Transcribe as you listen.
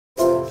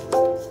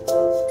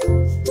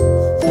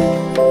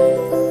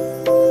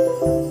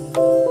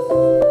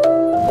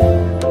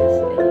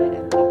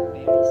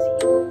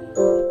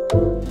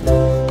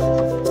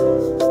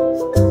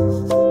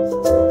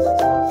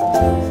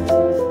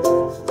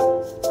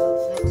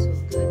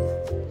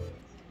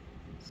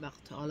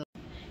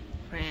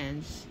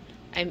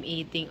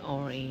eating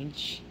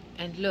orange.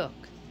 And look,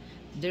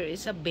 there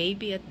is a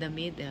baby at the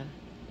middle.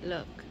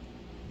 Look.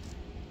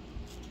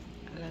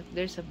 Look,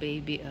 there's a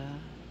baby.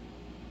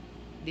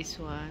 This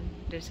one,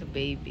 there's a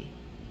baby.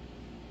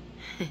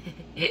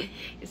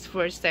 It's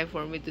first time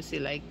for me to see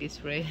like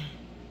this, right?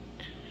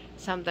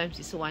 Sometimes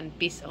it's one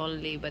piece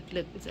only, but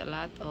look, it's a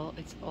lot. Oh,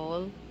 it's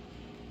all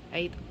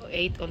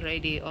eight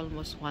already,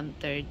 almost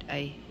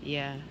 1/3.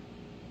 Yeah.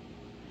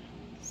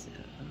 So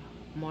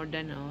more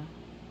than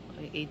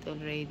 8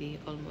 already,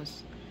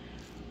 almost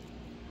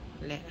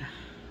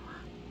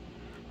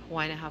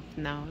 1.5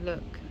 now.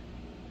 Look,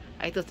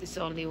 I thought it's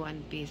only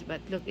one piece,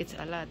 but look, it's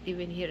a lot.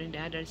 Even here on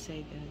the other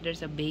side,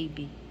 there's a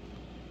baby.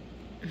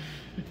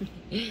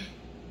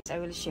 I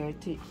will share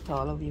to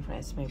all of you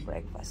friends my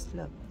breakfast.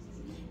 Look,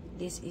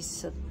 this is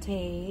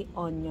sauté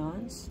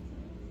onions,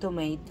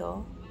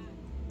 tomato,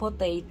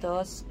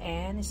 potatoes,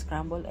 and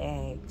scrambled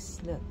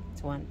eggs. Look,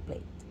 it's one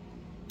plate.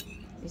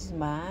 This is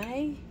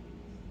my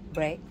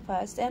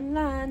breakfast and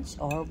lunch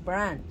or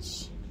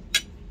brunch.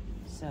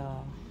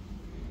 So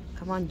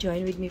come on,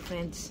 join with me,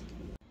 friends.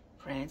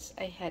 Friends,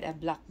 I had a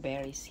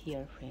blackberries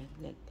here, friend.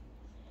 Look,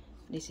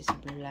 this is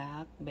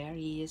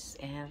blackberries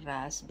and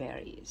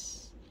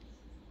raspberries.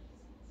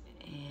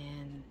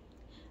 And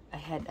I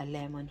had a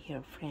lemon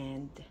here,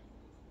 friend,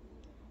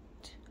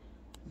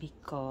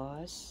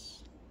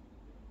 because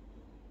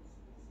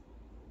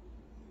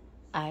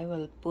I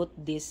will put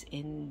this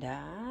in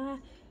the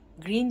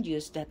green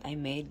juice that I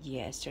made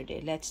yesterday.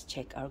 Let's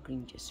check our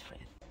green juice,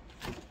 friend.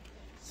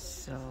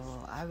 So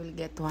I will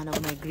get one of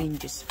my green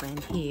juice,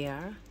 friend,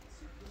 here.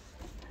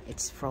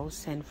 It's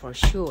frozen for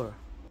sure.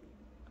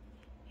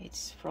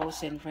 It's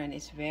frozen, friend.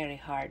 It's very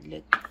hard.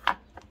 Look,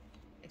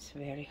 it's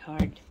very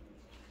hard.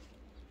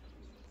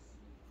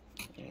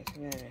 It's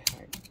very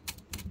hard.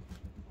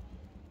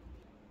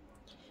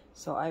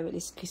 So I will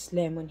squeeze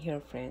lemon here,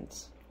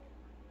 friends.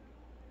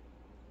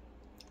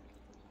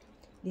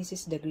 This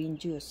is the green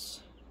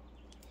juice.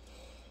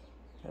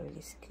 I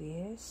will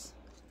squeeze.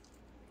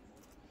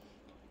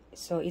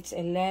 So it's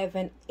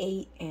 11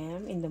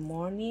 a.m. in the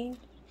morning,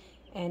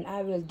 and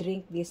I will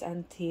drink this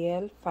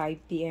until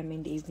 5 p.m.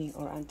 in the evening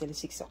or until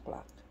 6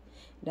 o'clock.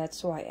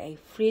 That's why I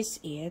freeze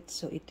it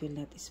so it will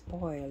not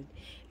spoil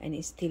and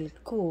it's still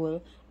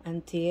cool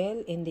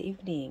until in the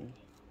evening.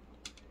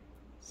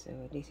 So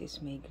this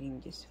is my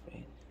green juice,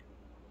 friend.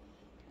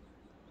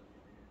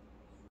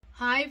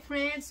 Hi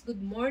friends,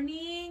 good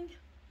morning.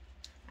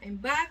 I'm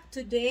back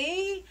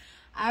today.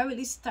 I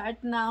will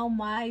start now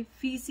my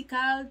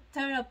physical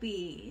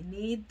therapy.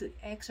 Need to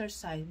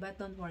exercise, but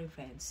don't worry,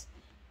 friends.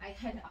 I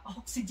had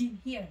oxygen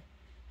here.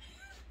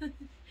 I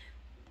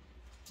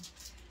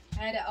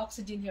had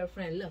oxygen here,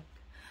 friend. Look,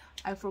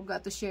 I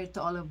forgot to share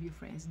to all of you,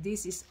 friends.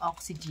 This is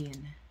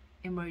oxygen,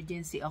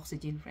 emergency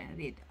oxygen, friend.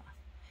 Read.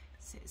 It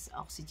says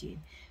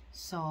oxygen.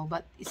 So,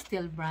 but it's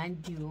still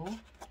brand new.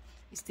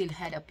 It still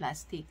had a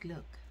plastic.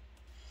 Look,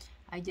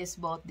 I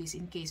just bought this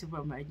in case of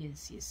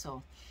emergency.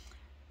 So,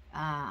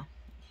 I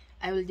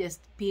will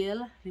just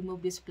peel,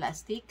 remove this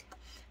plastic,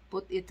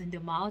 put it in the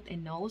mouth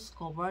and nose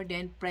cover,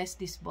 then press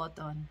this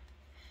button.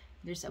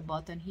 There's a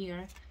button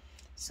here,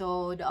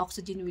 so the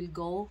oxygen will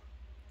go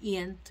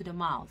into the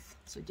mouth.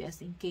 So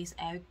just in case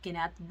I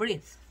cannot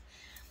breathe.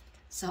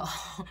 So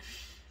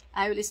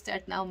I will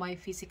start now my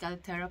physical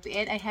therapy,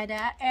 and I had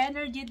an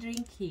energy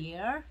drink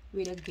here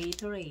with a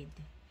Gatorade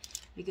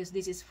because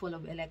this is full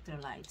of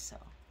electrolytes. So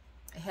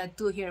I had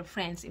two here,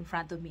 friends, in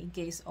front of me in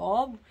case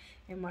of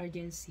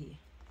emergency.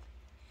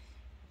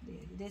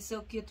 They're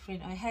so cute,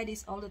 friend. I had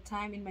this all the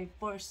time in my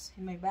purse,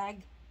 in my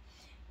bag,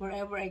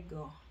 wherever I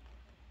go.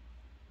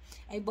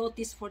 I bought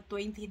this for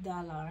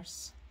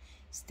 $20,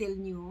 still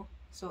new.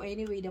 So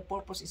anyway, the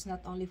purpose is not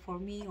only for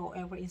me,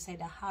 whoever inside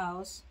the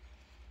house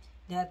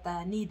that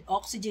need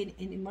oxygen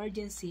in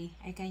emergency,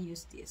 I can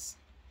use this.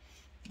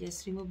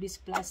 Just remove this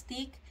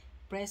plastic,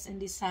 press on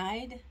this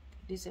side.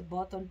 There's a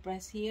button,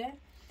 press here,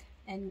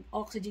 and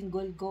oxygen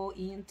will go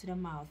into the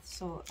mouth.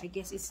 So I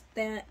guess it's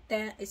 10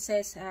 it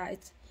says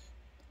it's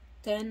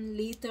 10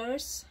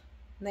 liters,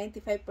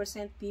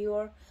 95%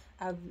 pure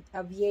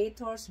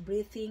aviators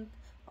breathing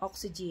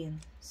oxygen.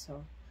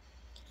 So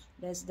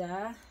that's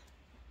the,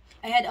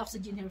 I had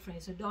oxygen here,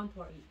 friends, so don't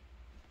worry.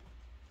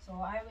 So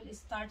I will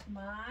start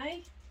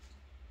my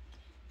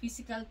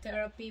physical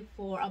therapy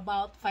for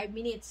about 5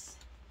 minutes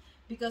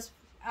because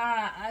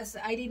as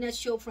I did not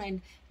show, friend,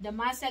 the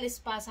muscle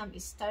spasm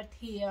is start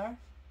here,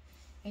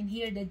 and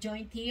here the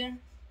joint here.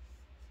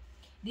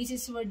 This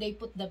is where they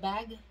put the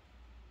bag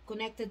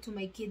connected to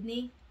my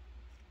kidney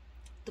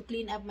to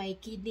clean up my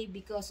kidney,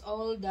 because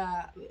all the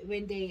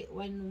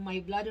when my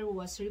bladder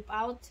was ripped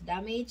out,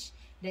 damaged,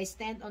 they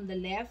stand on the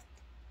left,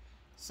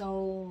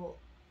 so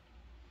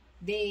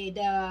the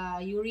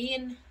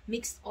urine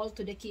mixed all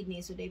to the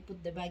kidney, so they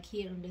put the bag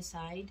here on the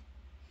side.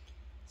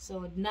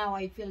 So now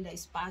I feel the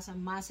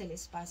spasm, muscle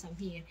spasm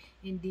here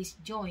in this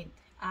joint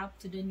up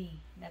to the knee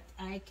that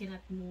I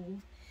cannot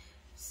move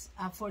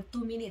for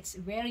 2 minutes.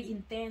 Very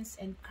intense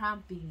and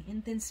cramping,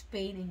 intense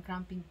pain and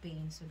cramping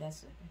pain. So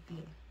that's what I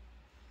feel.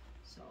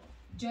 So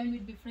join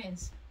with me,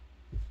 friends.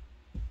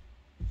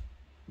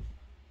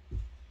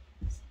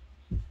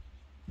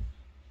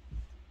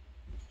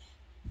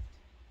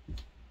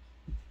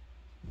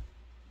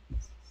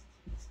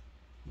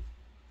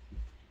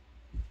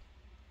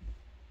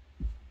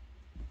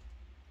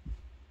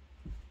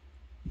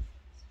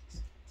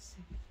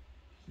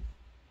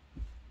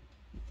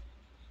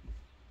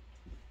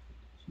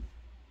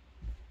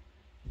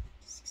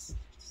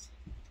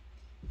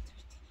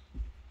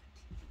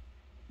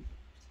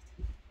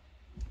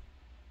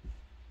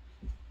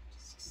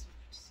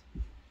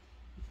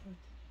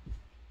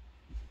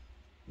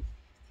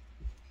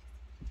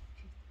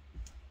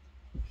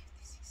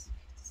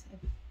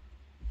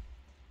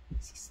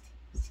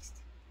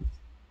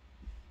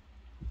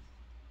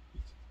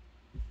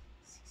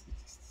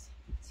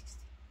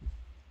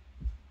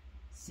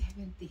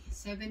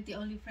 70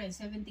 only, friends.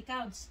 70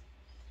 counts.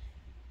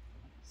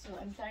 So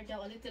I'm tired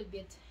now a little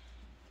bit.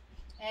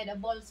 Add a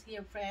balls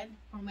here, friend,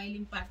 for my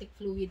lymphatic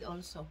fluid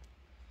also.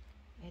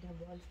 Add a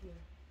ball here.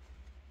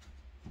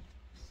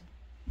 So,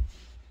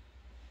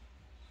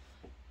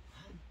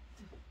 1,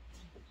 2,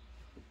 3,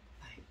 4,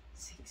 5,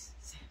 6,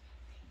 7,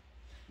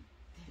 8,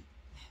 10,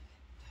 11,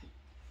 12,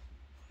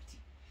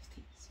 14,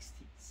 15,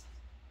 16, 17,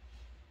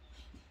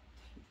 18,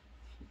 19,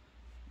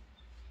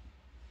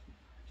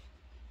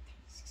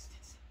 20, 16,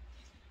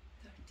 17,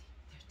 30,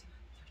 31,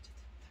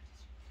 32,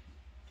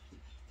 33,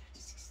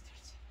 36,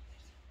 37,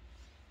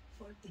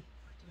 40,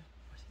 41,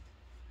 42,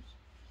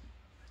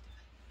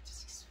 45,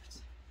 46,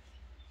 47,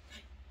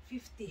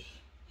 50.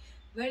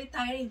 Very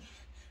tiring.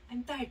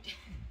 I'm tired.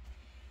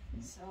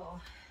 So,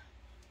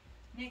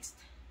 next.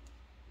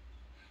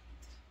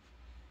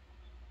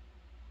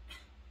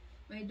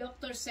 My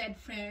doctor said,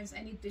 friends,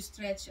 I need to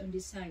stretch on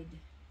this side.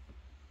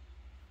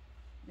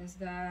 That's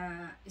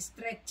the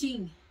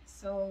stretching.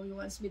 So, he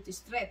wants me to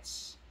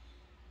stretch.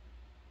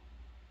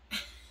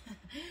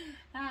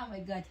 Oh my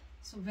God.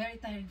 So, very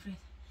tiring, friend.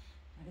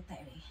 Very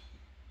tiring.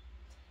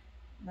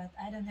 But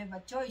I don't have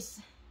a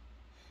choice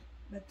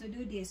but to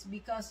do this,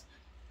 because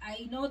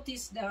I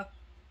noticed the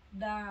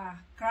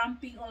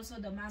cramping also,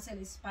 the muscle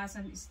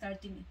spasm is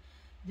starting.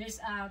 There's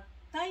a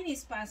tiny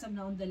spasm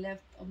now on the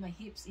left of my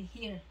hips in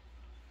here.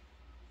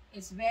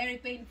 It's very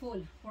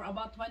painful for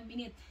about 1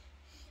 minute,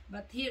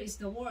 but here is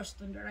the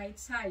worst on the right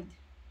side.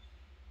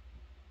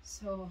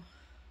 So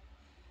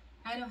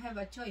I don't have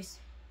a choice.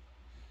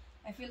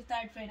 I feel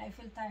tired, friend. I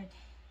feel tired.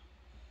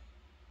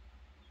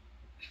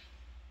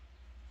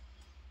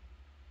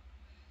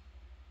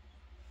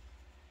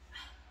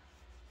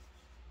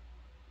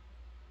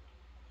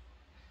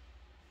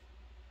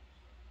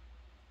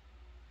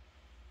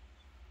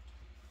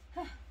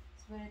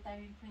 It's very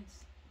tiring,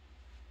 friends.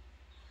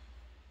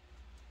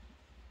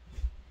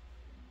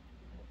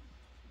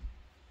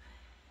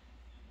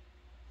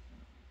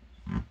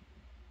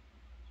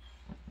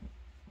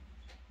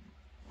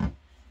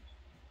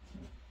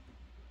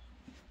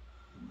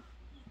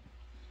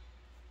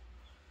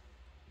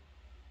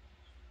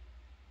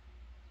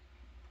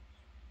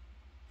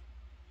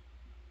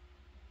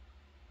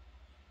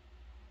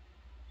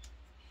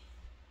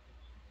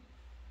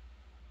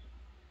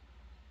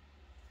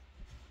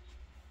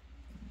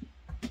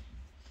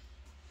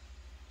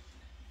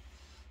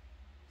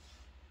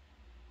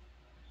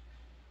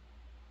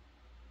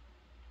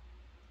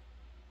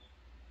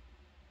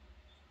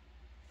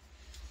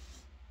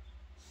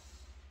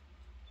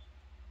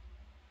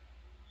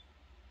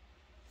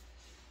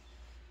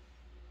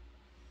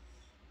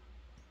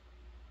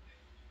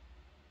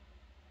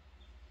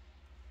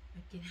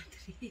 I cannot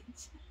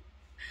reach.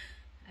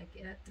 I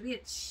cannot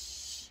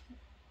reach.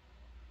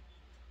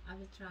 I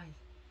will try. I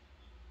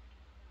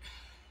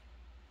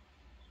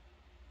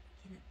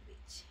cannot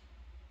reach.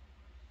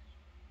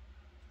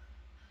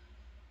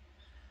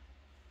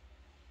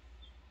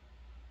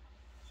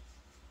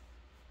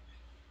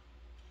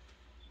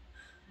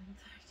 I'm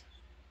tired.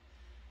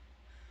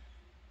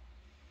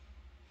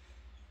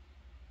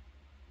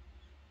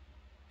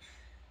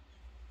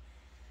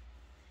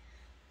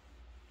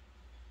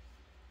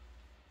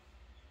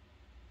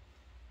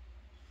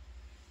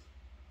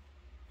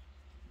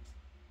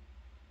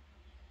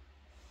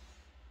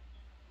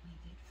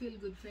 Feel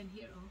good, friend,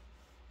 here. Oh,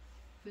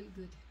 feel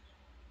good.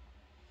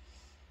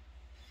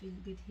 Feel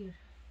good here.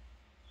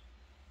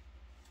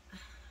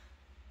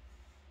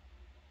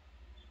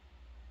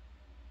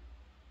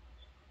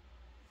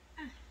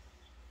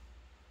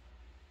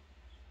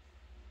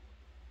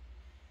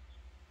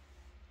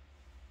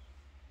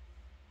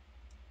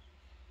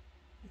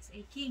 It's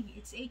aching.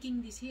 It's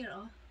aching this here,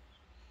 oh,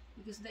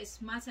 because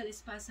this muscle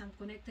spasm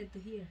connected to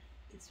here.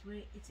 It's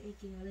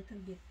aching a little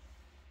bit.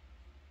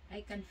 I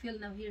can feel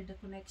now here the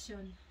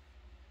connection.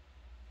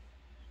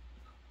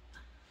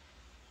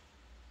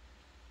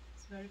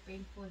 It's very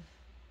painful.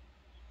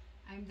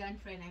 I'm done,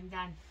 friend. I'm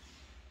done.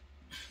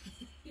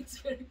 It's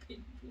very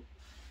painful.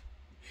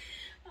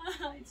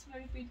 It's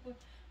very painful.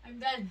 I'm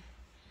done.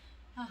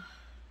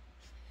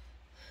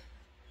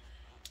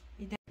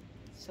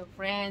 So,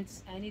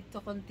 friends, I need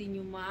to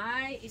continue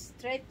my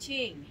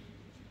stretching.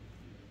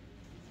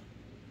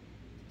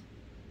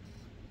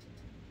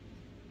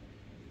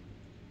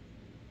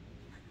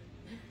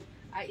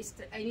 I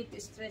need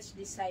to stretch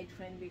this side,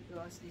 friend,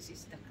 because this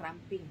is the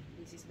cramping.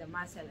 This is the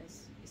muscle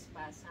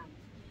spasm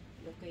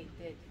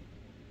located.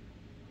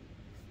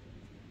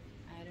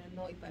 I don't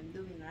know if I'm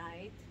doing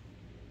right.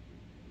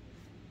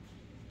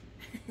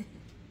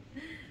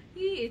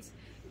 It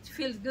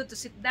feels good to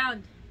sit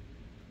down,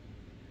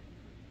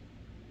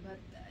 but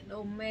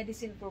no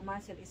medicine for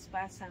muscle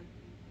spasm.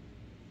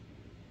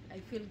 I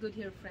feel good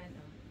here, friend.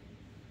 Oh,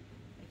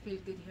 I feel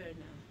good here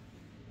now.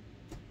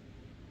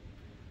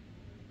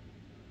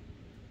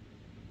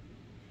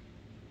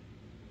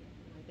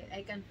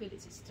 I can feel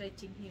it's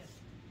stretching here.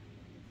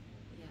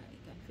 Yeah, I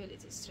can feel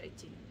it's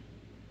stretching.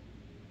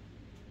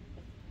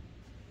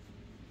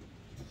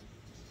 I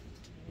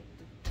need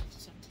to put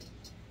something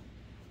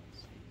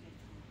so I can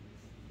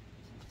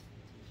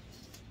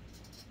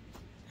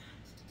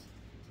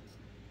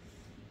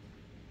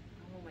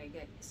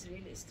god, it's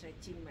really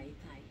stretching my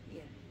thigh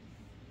here.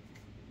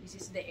 This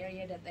is the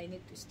area that I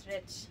need to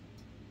stretch.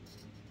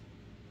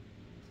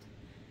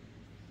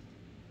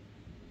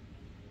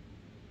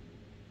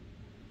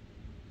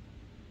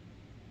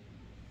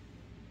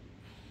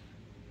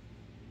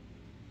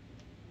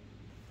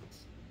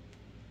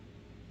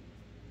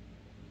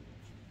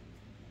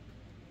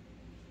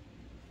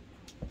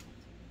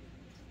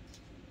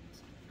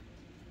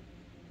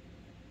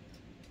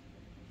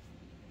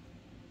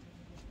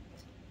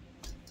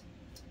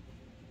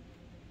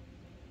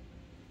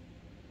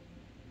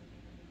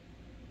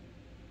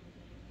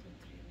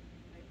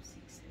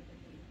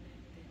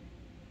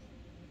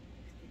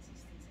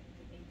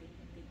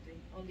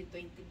 Only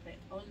 20,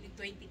 only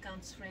 20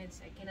 counts,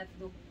 friends. I cannot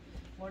do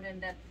more than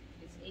that.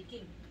 It's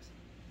aching.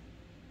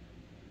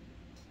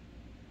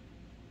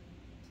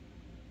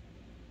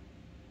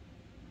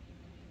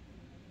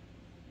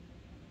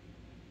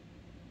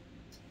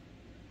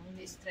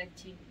 Only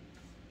stretching.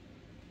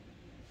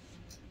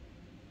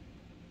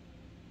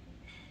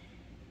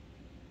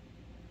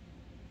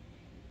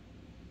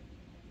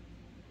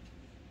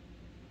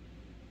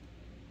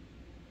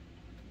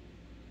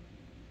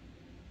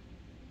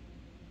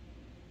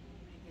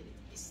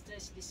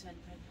 Stretch this one,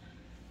 friend.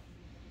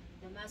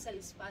 The muscle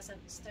is spasm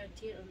start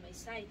here on my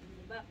side,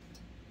 in the back.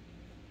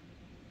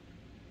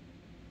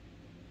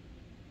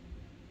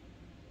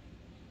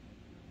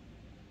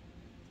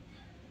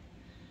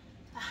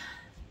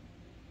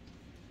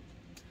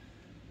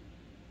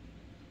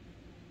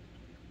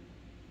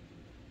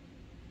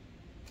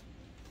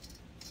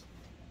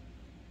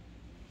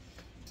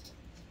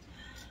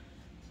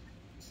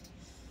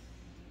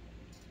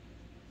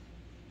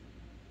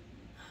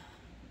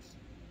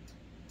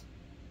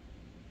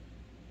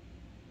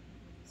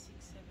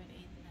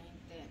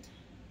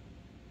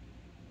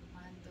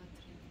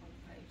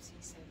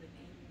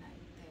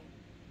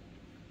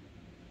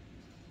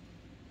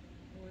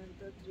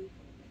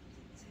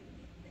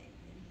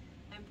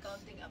 I'm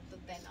counting up to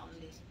 10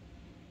 only.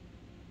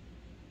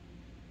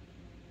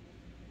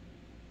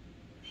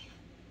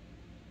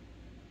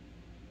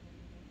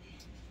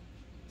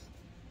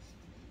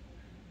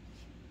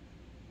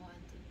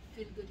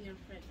 Feel good here,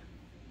 friend.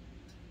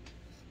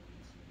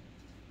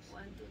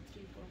 1, 2,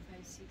 3, 4,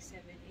 5, 6,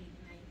 7, 8,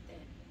 9, 10.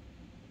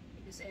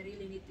 Because I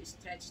really need to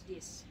stretch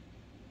this.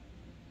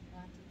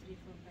 1, 2, 3,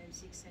 4, 5,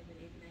 6, 7,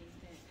 8, 9,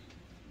 10.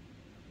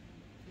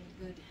 Feel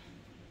good.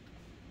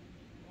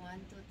 1,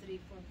 2, 3,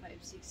 4, 5,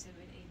 6, 7,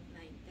 8,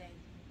 9, 10.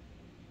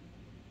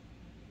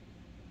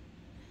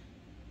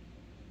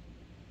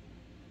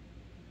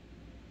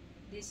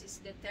 This is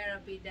the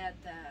therapy that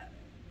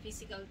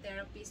physical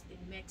therapist in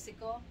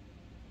Mexico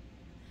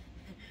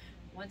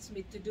wants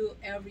me to do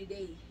every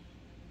day.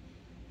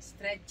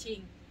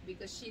 Stretching,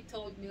 because she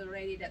told me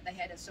already that I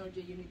had a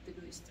surgery, you need to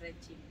do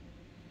stretching.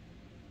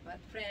 But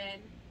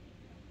friend,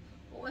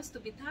 who wants to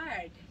be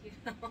tired, you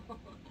know?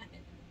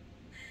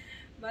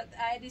 But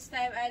this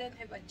time I don't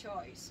have a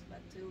choice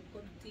but to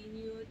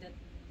continue the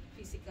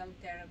physical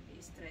therapy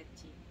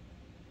stretching,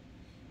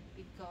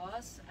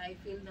 because I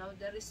feel now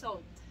the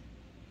result.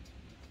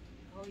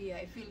 Oh yeah,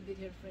 I feel good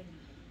here, friend.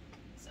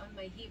 It's on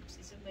my hips,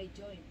 it's on my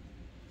joint.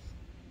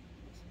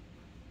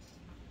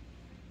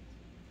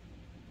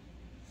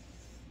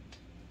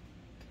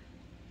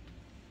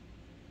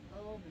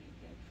 Oh my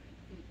god, friend,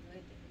 feel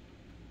good.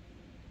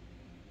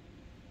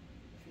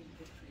 Feel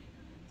good, friend.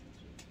 1, 2,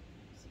 3, 4,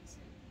 5, 6,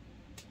 7.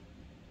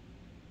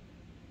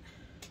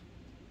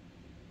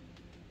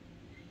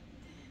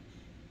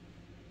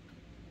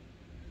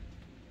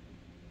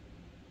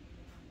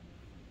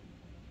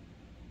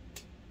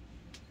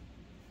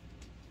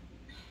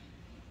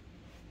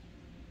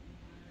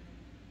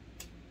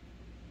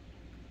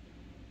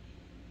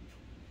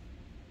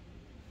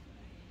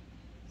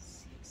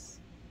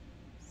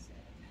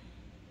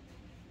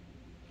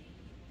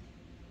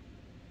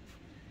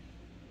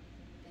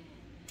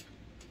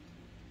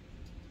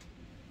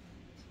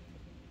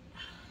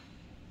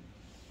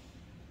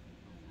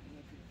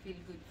 Feel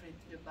good, friend,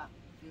 to the back.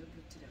 Feel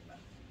good to the back.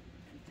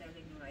 I'm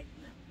telling you right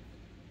now.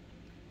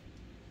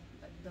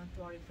 But don't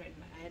worry, friend.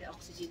 I had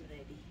oxygen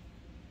ready.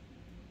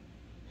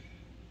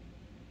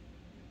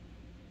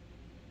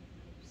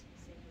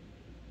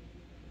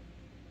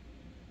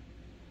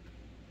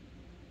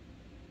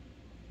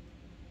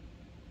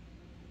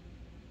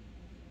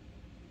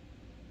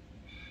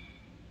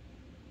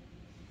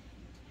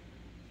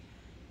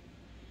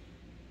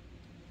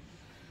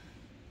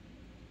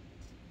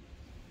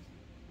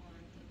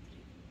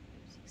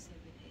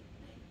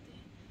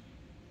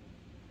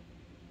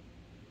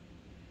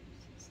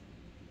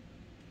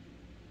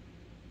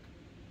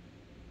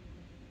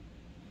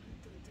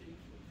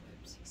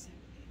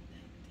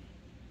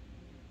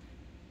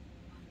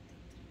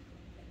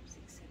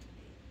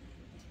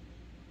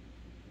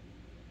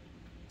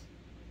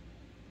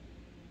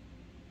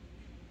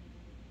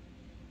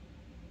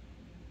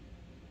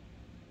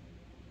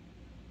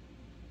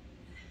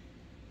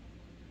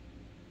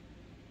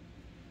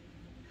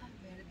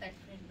 Tight,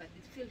 friend, but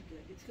it feels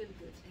good. It feels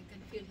good. I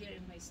can feel here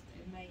in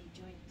my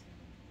joint.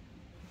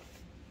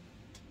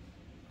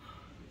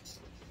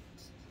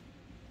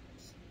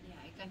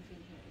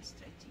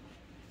 stretching.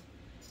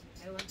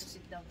 I want to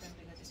sit down friend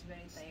because it's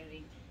very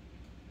tiring.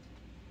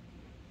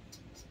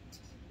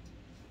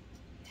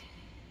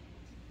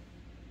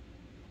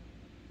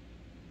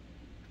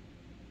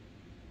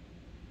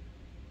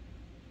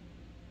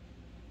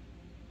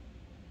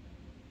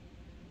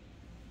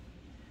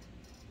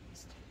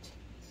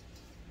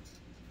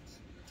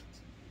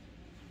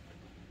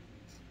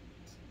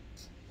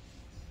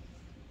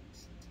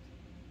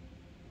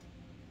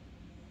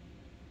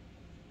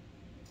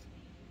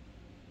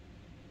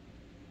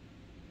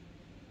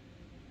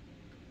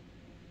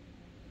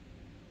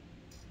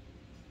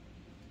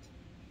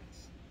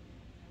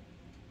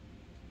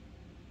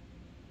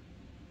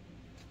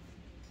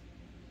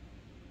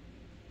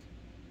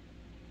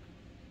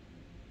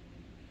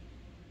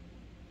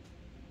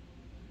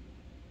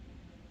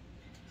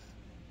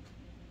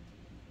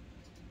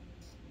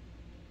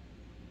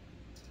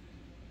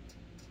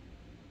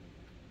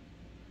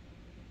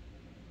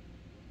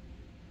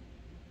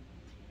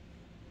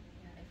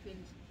 Feel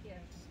here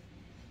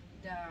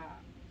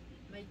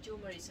my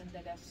tumor is on the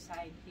left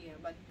side here,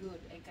 but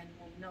good, I can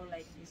move now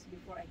like this.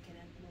 Before I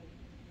cannot move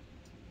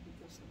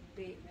because of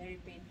very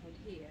painful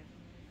here.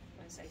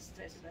 Once I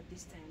stretch, but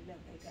this time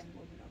look, I can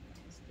move now.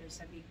 There's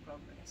a big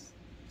progress.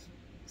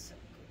 So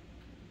good.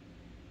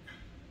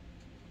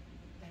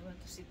 I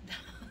want to sit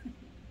down.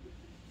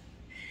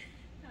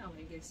 Oh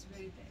my god, it's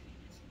very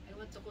tiring. I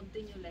want to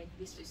continue like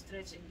this to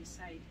stretch on this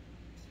side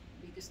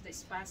because the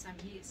spasm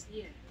here is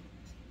here.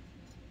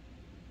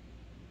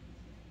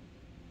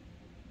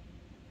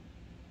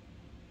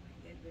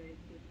 Very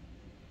good.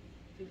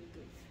 Feel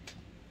good.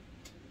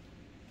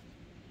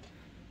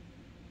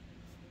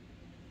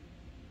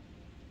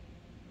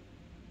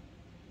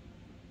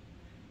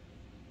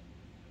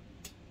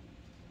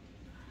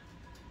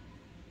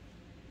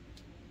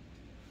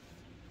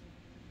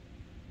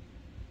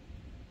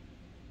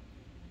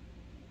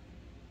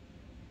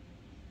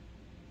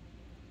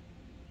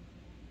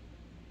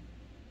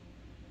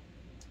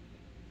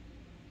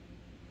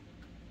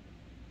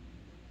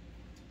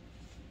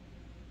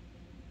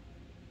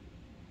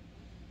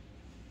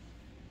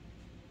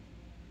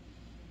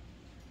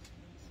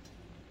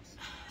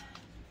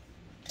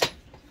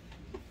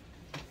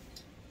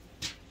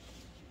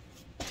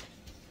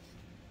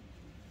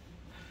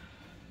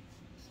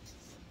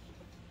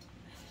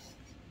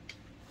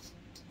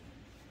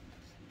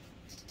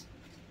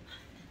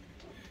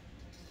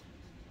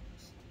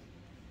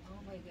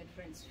 My good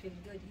friends, feel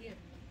good here. 1,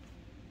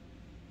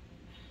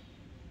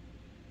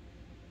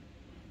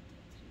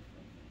 2, 3,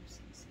 4, 5,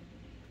 6, 7,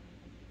 8.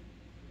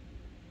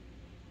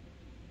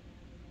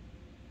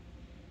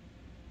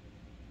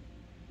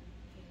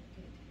 Feel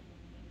good.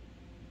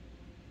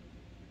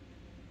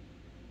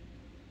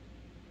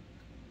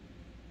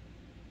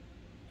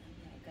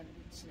 Yeah, I can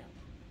reach now.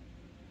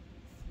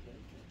 Feel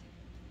good.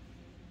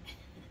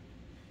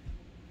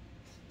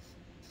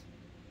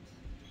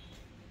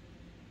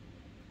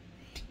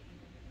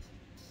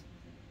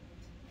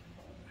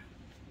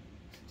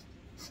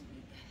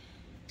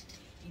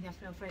 Enough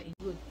now, friend.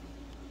 Good.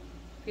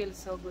 Feels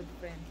so good,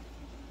 friend.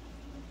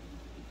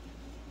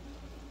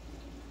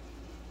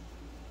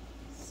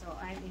 So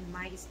I'm in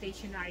my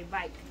stationary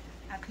bike.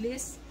 At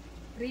least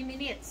 3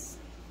 minutes.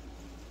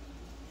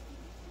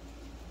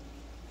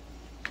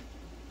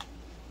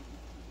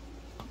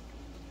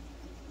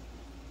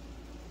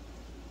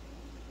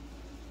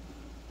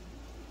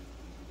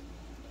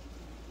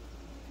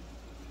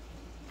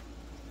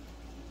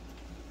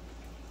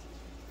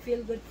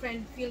 Feel good,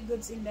 friend. Feel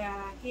good's in the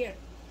here.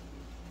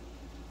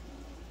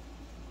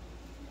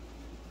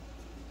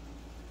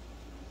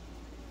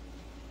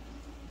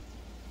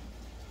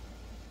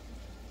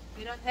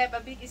 We don't have a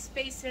big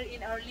space here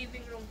in our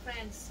living room,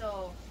 friends,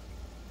 so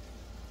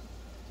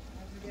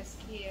I'm just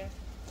here.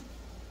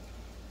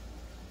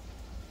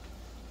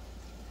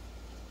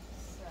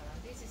 So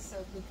this is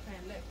so good,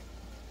 friend. Look,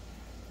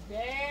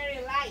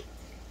 very light,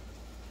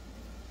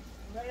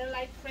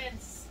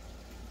 friends.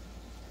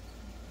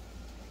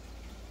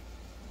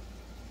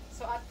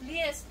 So at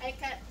least I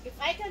can, if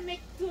I can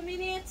make 2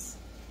 minutes,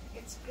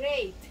 it's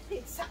great.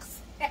 It's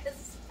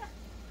success.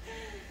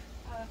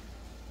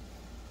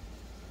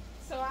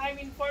 So I'm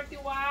in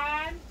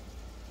 41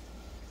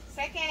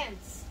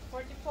 seconds,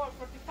 44,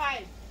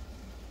 45.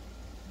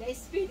 The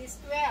speed is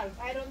 12.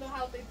 I don't know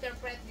how to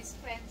interpret this,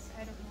 friends.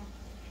 I don't know.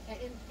 And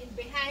in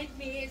behind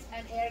me is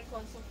an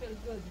aircon, so feel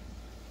good.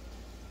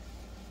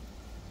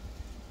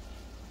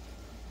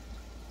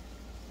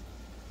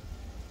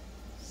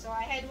 So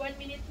I had 1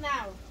 minute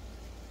now.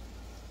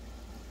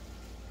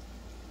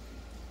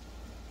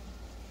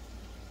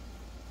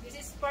 This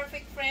is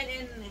perfect, friend,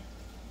 and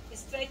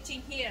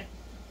stretching here.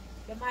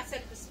 The muscle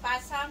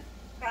spasm,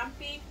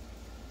 cramping,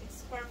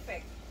 it's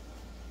perfect.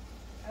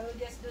 I will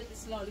just do it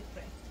slowly,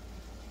 friend.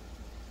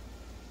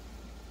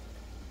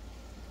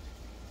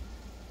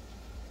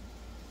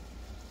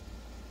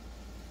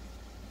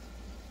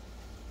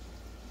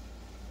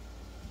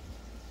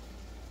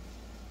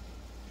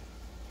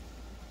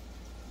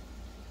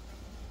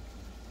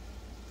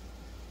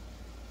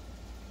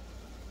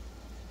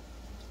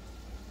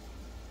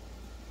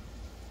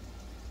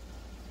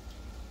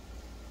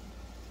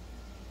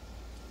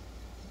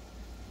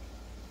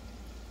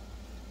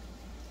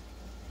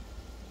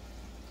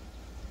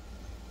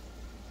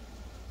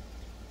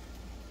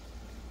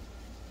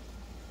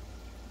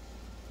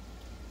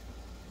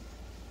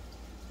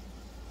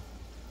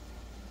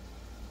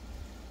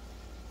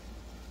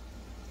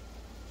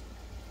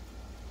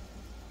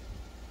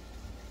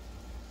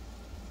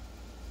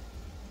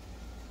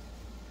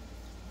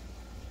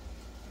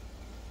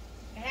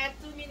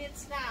 got 2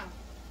 minutes now.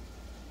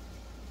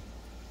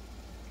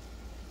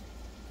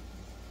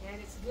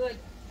 And it's good.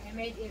 I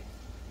made it.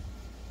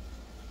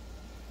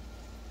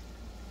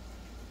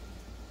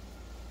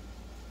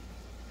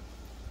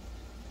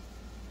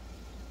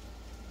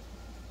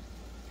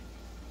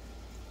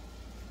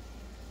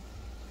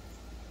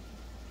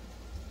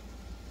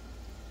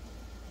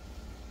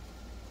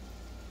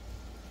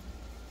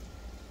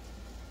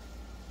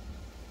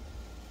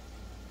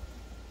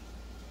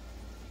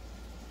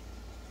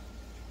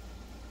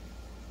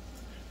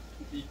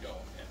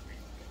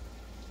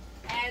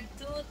 And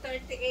 2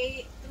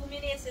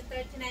 minutes and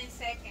 39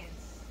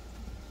 seconds.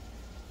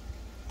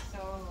 So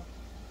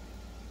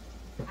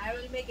I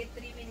will make it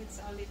 3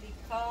 minutes only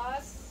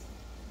because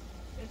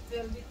it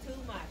will be too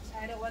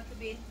much. I don't want to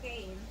be in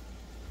pain.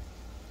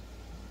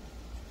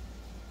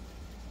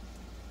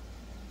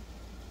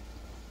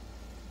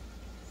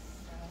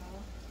 So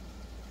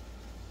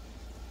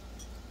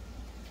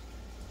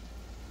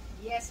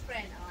yes,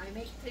 friend, I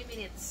make 3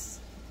 minutes.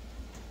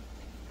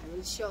 I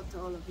will show to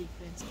all of you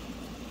friends.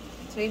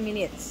 3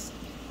 minutes.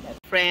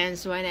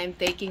 Friends, when I'm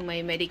taking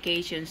my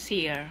medications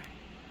here,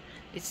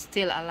 it's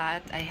still a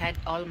lot. I had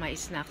all my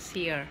snacks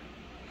here.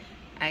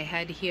 I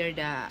had here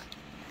the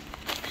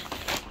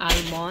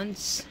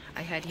almonds.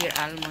 I had here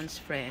almonds,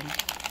 friend.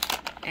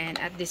 And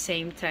at the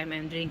same time,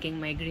 I'm drinking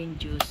my green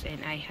juice.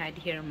 And I had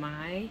here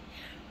my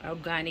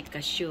organic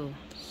cashew.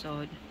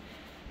 So,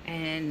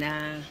 and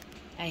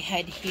I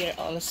had here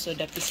also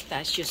the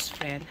pistachios,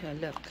 friend. Oh,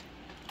 look.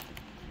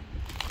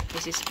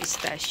 This is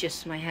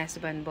pistachios. My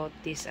husband bought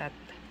this at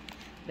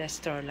the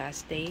store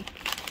last day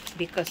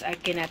because I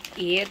cannot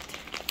eat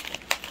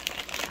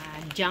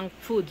junk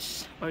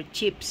foods or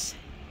chips.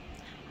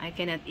 I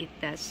cannot eat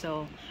that.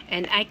 So,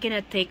 and I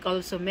cannot take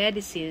also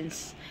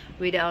medicines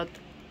without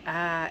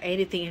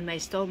anything in my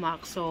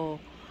stomach. So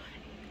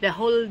the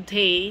whole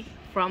day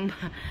from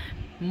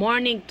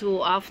morning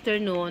to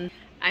afternoon,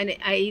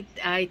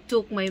 I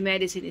took my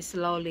medicine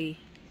slowly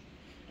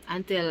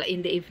until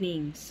in the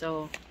evening.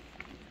 So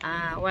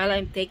while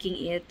I'm taking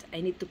it,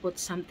 I need to put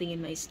something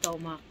in my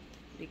stomach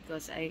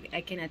because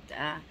I cannot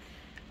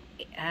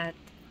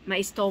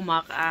my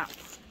stomach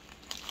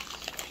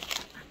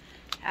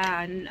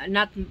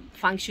not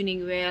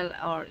functioning well,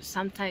 or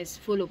sometimes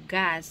full of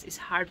gas. It's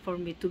hard for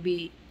me to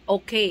be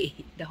okay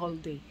the whole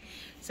day,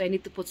 so I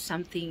need to put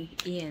something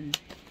in.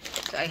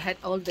 So I had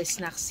all the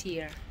snacks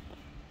here.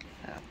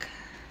 Okay.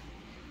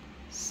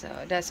 So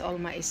that's all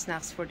my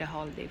snacks for the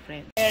whole day,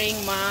 friend.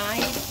 Preparing my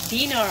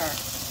dinner.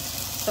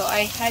 So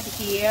I had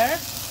here,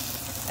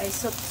 I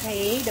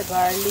sauté the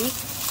garlic,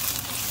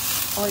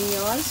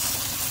 onions,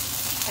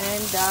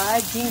 and the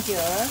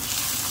ginger,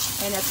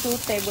 and a 2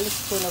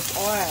 tablespoons of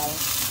oil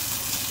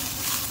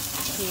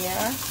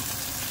here.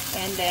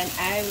 And then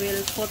I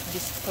will put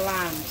these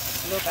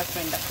clams. Look at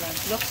friend, the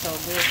clams look so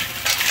good.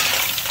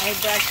 I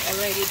brushed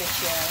already the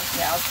shell,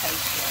 the outside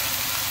shell.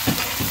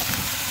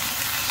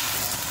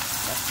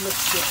 That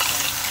looks good,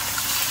 friend.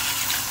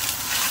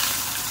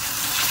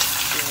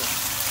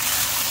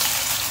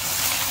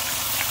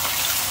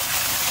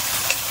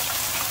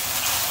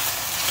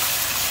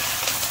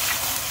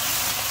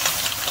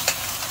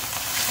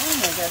 Oh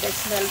my god, it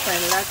smells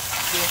fine. Lots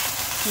good.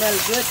 Smell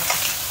good.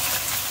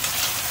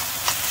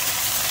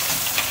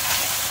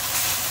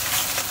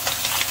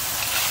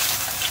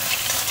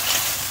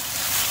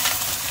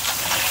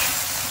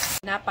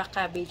 Napa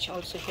cabbage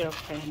also here,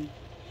 friend.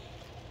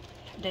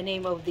 The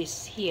name of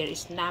this here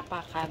is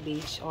Napa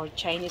cabbage or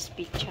Chinese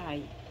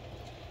pichay.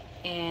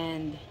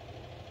 And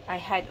I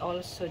had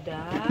also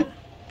the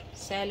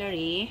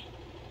celery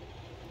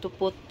to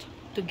put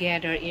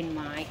together in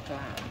my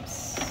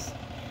clams,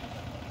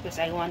 because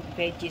I want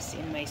veggies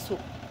in my soup.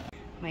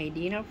 My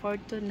dinner for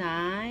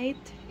tonight,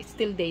 it's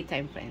still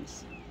daytime,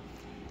 friends.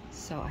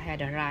 So I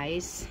had a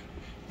rice,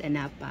 the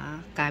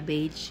napa,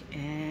 cabbage,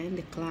 and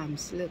the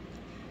clams.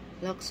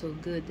 Look so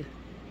good.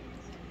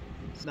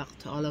 Back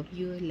to all of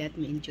you, let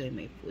me enjoy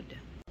my food.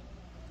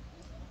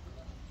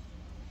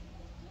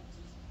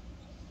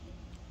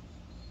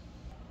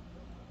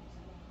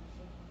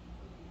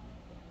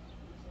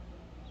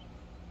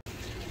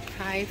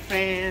 Hi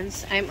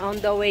friends, I'm on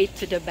the way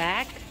to the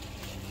back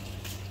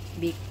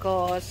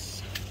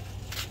because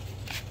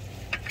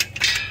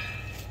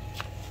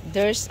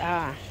there's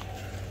I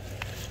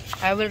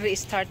will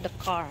restart the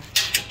car,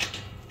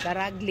 the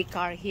Ragley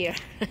car here.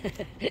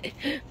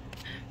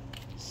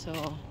 So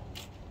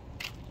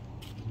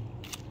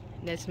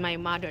that's my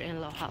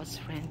mother-in-law house,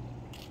 friend,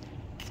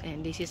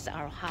 and this is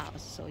our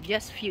house, so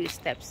just few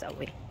steps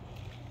away.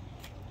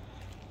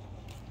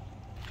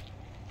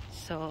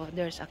 So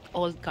there's an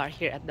old car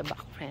here at the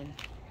back, friend.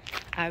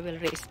 I will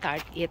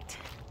restart it.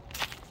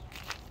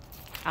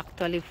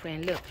 Actually,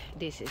 friend, look,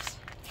 this is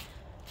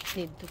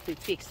need to be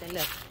fixed. And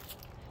look,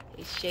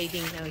 it's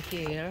shading now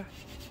here,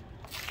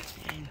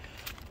 and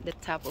the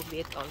top of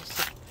it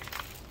also.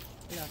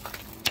 Look,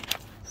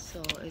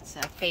 so it's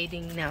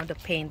fading now. The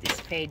paint is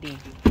fading.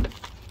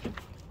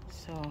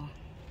 So,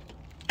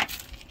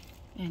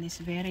 and it's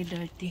very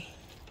dirty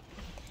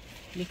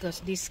because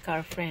this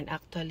car, friend,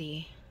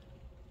 actually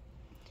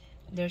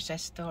there's a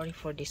story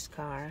for this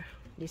car.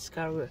 This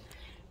car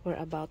we're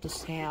about to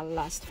sell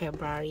last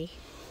February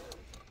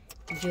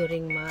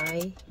during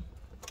my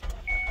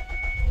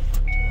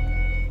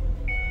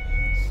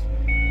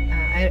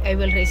I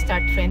will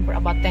restart, friend, for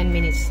about 10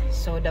 minutes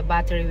so the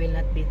battery will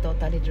not be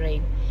totally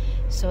drained.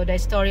 So the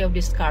story of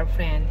this car,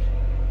 friend,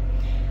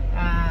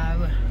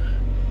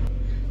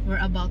 we're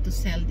about to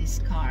sell this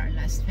car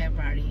last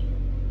February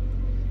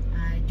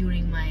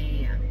during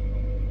my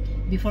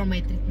before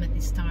my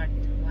treatment start.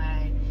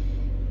 Why?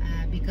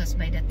 Because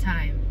by that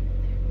time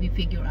we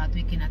figure out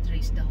we cannot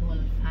raise the whole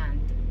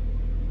fund.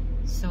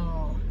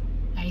 So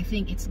I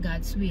think it's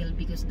God's will,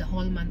 because the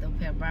whole month of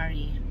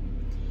February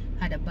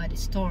had a bad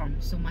storm,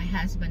 so my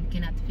husband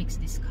cannot fix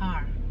this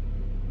car,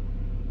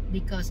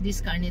 because this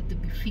car need to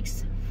be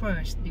fixed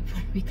first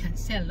before we can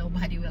sell.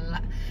 Nobody will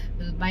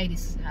buy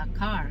this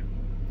car.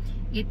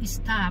 It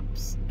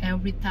stops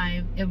every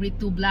time, every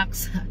 2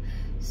 blocks.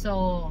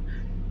 so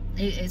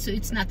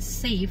it's not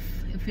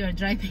safe if you're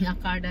driving a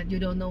car that you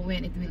don't know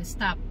when it will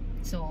stop.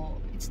 So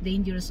it's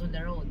dangerous on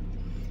the road.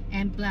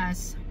 And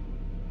plus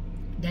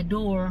the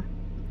door,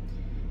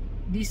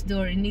 this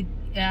door you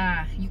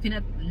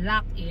cannot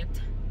lock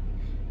it,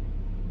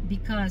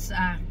 because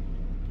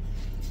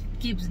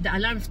keeps the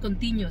alarms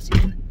continuous,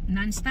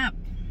 non-stop.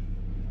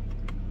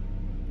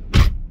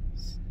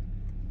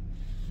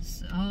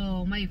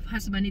 So my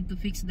husband need to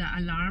fix the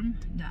alarm.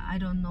 I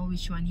don't know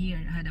which one here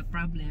had a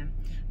problem,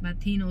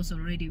 but he knows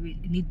already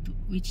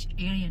which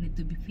area need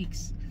to be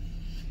fixed.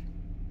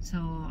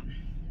 So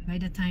by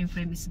the time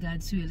frame is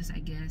God's will, I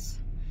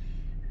guess.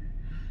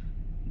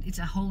 It's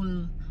a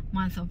whole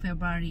month of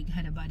February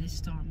had a bad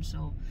storm.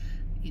 So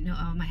you know,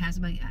 my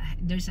husband,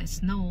 there's a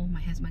snow,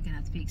 my husband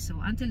cannot fix. So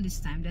until this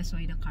time, that's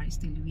why the car is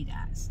still with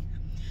us.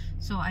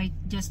 So I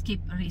just keep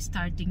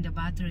restarting the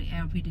battery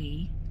every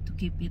day to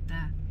keep it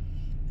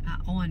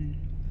on,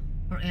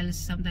 or else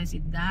sometimes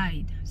it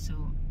died.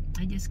 So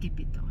I just keep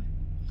it on.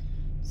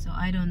 So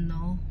I don't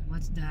know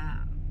what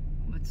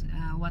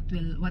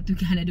we're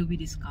gonna do with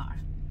this car.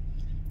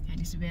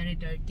 And it's very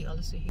dirty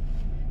also here.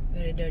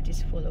 Very dirty,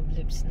 it's full of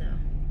leaves now.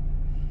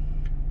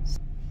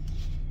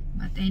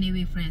 But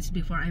anyway, friends,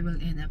 before I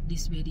will end up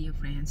this video,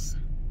 friends,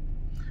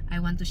 I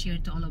want to share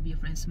to all of you,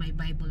 friends, my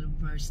Bible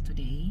verse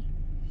today.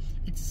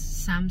 It's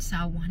Psalms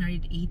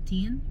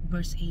 118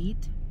 verse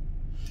 8.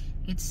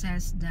 It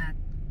says that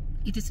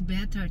it is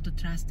better to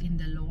trust in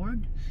the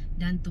Lord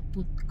than to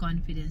put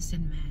confidence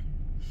in man.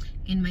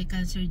 In my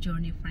cancer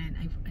journey, friend,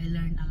 I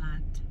learned a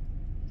lot.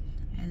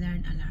 I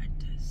learned a lot.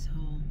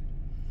 So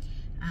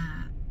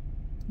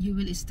you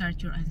will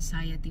start your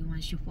anxiety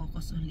once you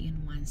focus only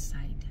on one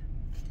side.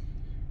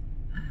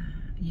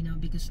 You know,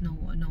 because no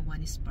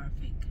one is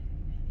perfect,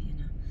 you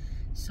know.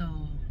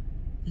 So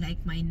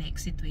like my neck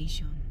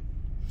situation,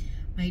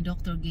 my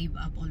doctor gave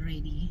up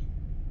already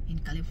in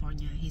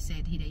California. He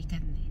said I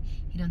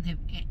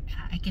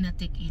cannot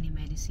take any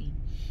medicine.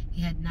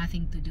 He had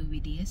nothing to do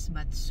with this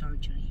but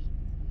surgery.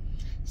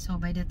 So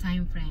by the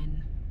time,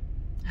 friend,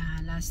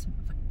 last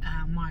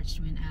March,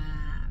 when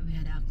we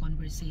had a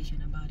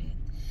conversation about it,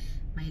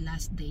 my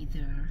last day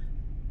there,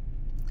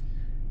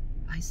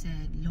 I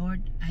said,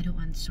 Lord, I don't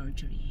want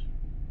surgery.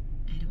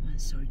 I don't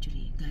want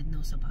surgery. God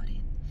knows about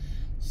it.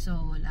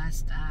 So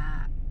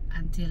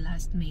until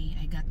last May,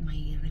 I got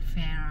my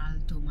referral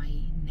to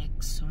my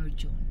neck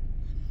surgeon.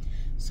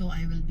 So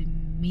I will be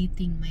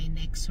meeting my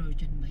neck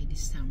surgeon by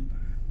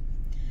December.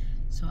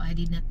 So I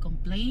did not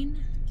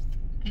complain.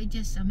 I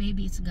just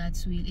maybe it's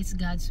God's will. It's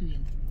God's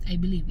will. I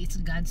believe it's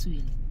God's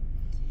will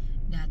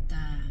that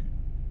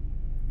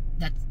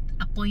that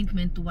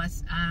appointment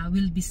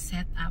will be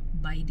set up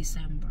by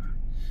December.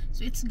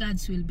 So it's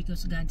God's will,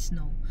 because God's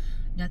know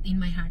that in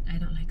my heart I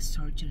don't like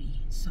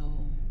surgery.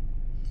 So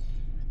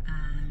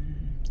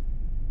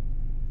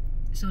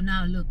so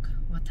now look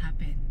what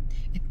happened.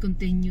 It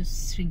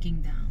continues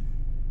shrinking down.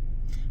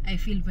 I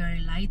feel very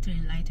lighter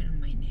and lighter on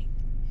my neck.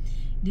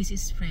 This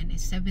is, friend,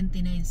 is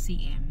 79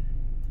 cm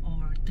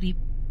or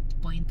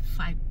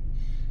 3.5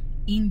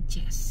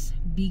 inches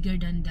bigger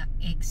than the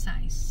egg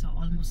size. So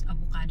almost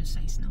avocado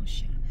size now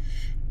siya.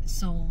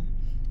 So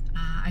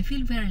I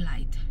feel very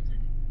light.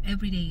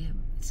 Every day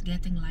it's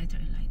getting lighter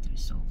and lighter.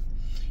 So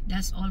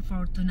that's all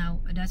for now.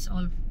 That's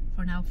all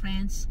for now,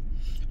 friends.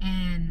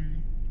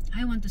 And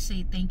I want to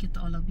say thank you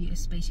to all of you,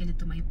 especially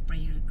to my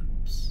prayer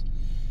groups.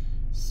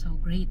 So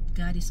great.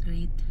 God is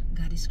great.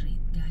 God is great.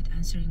 God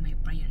answering my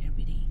prayer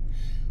every day.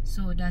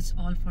 So that's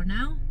all for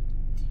now,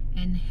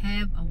 and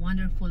have a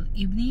wonderful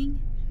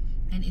evening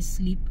and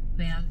sleep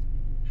well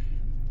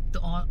to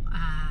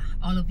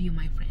all of you,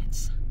 my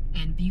friends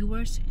and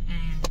viewers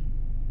and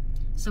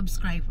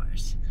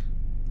subscribers.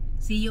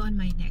 See you on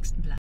my next vlog.